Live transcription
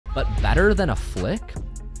But better than a flick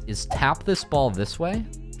is tap this ball this way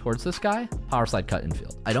towards this guy, power slide cut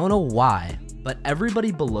infield. I don't know why, but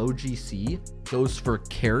everybody below GC goes for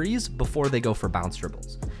carries before they go for bounce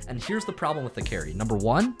dribbles. And here's the problem with the carry. Number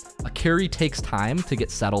one, a carry takes time to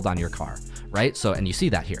get settled on your car, right? So, and you see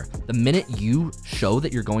that here. The minute you show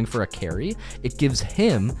that you're going for a carry, it gives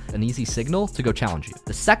him an easy signal to go challenge you.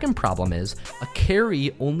 The second problem is a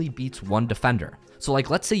carry only beats one defender. So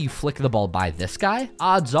like, let's say you flick the ball by this guy,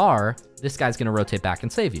 odds are this guy's gonna rotate back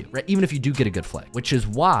and save you, right? Even if you do get a good flick, which is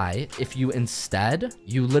why if you instead,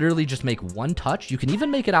 you literally just make one touch, you can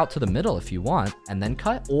even make it out to the middle if you want and then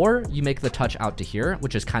cut, or you make the touch out to here,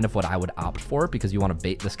 which is kind of what I would opt for because you wanna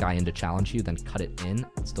bait this guy in to challenge you, then cut it in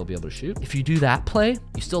and still be able to shoot. If you do that play,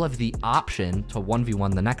 you still have the option to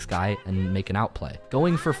 1v1 the next guy and make an out play.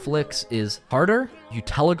 Going for flicks is harder. You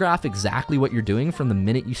telegraph exactly what you're doing from the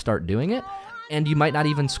minute you start doing it, and you might not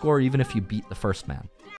even score even if you beat the first man.